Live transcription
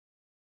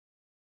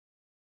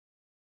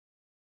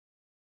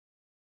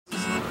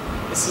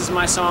This is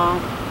my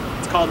song.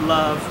 It's called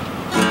Love.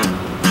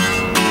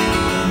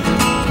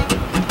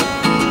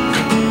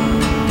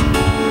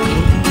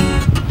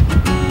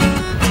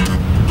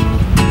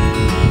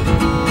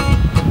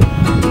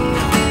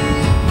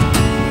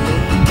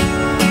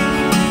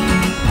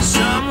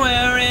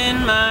 Somewhere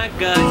in my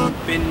gut,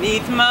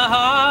 beneath my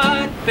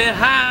heart,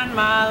 behind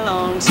my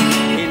lungs,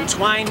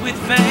 entwined with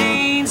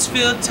veins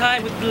filled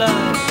tight with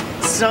blood,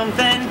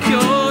 something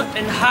pure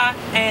and hot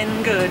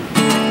and good,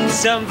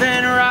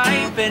 something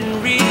ripe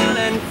and real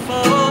and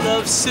full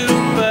of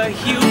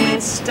superhuman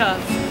stuff.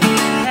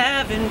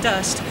 Heaven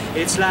dust,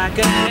 it's like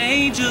an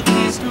angel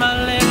kissed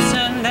my lips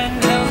and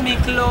then held me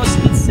close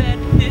and said,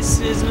 this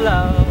is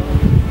love.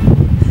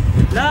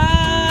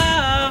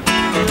 Love,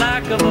 for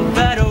lack of a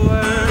better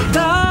word,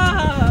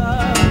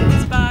 love,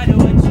 in spite of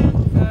what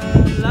you've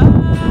heard,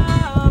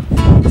 love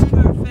is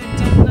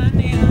perfect and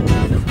plenty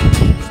enough,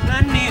 it's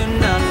plenty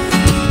enough.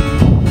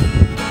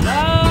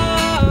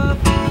 Love,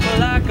 for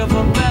lack of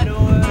a better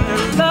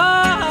word,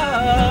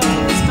 love,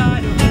 in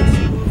spite of what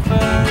you've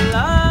heard,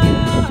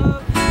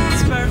 love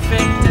is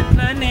perfect and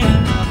plenty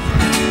enough,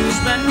 it's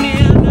plenty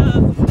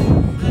enough,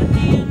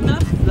 plenty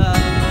enough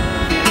love.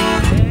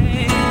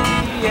 Hey,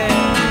 yeah.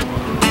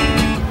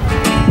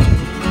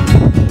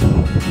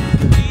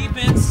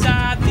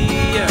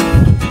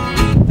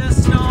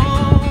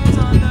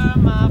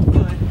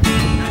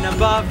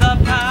 Above the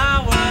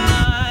power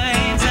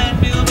lines and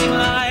building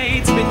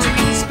lights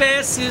between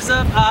spaces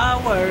of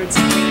our words,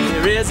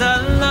 there is a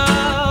love.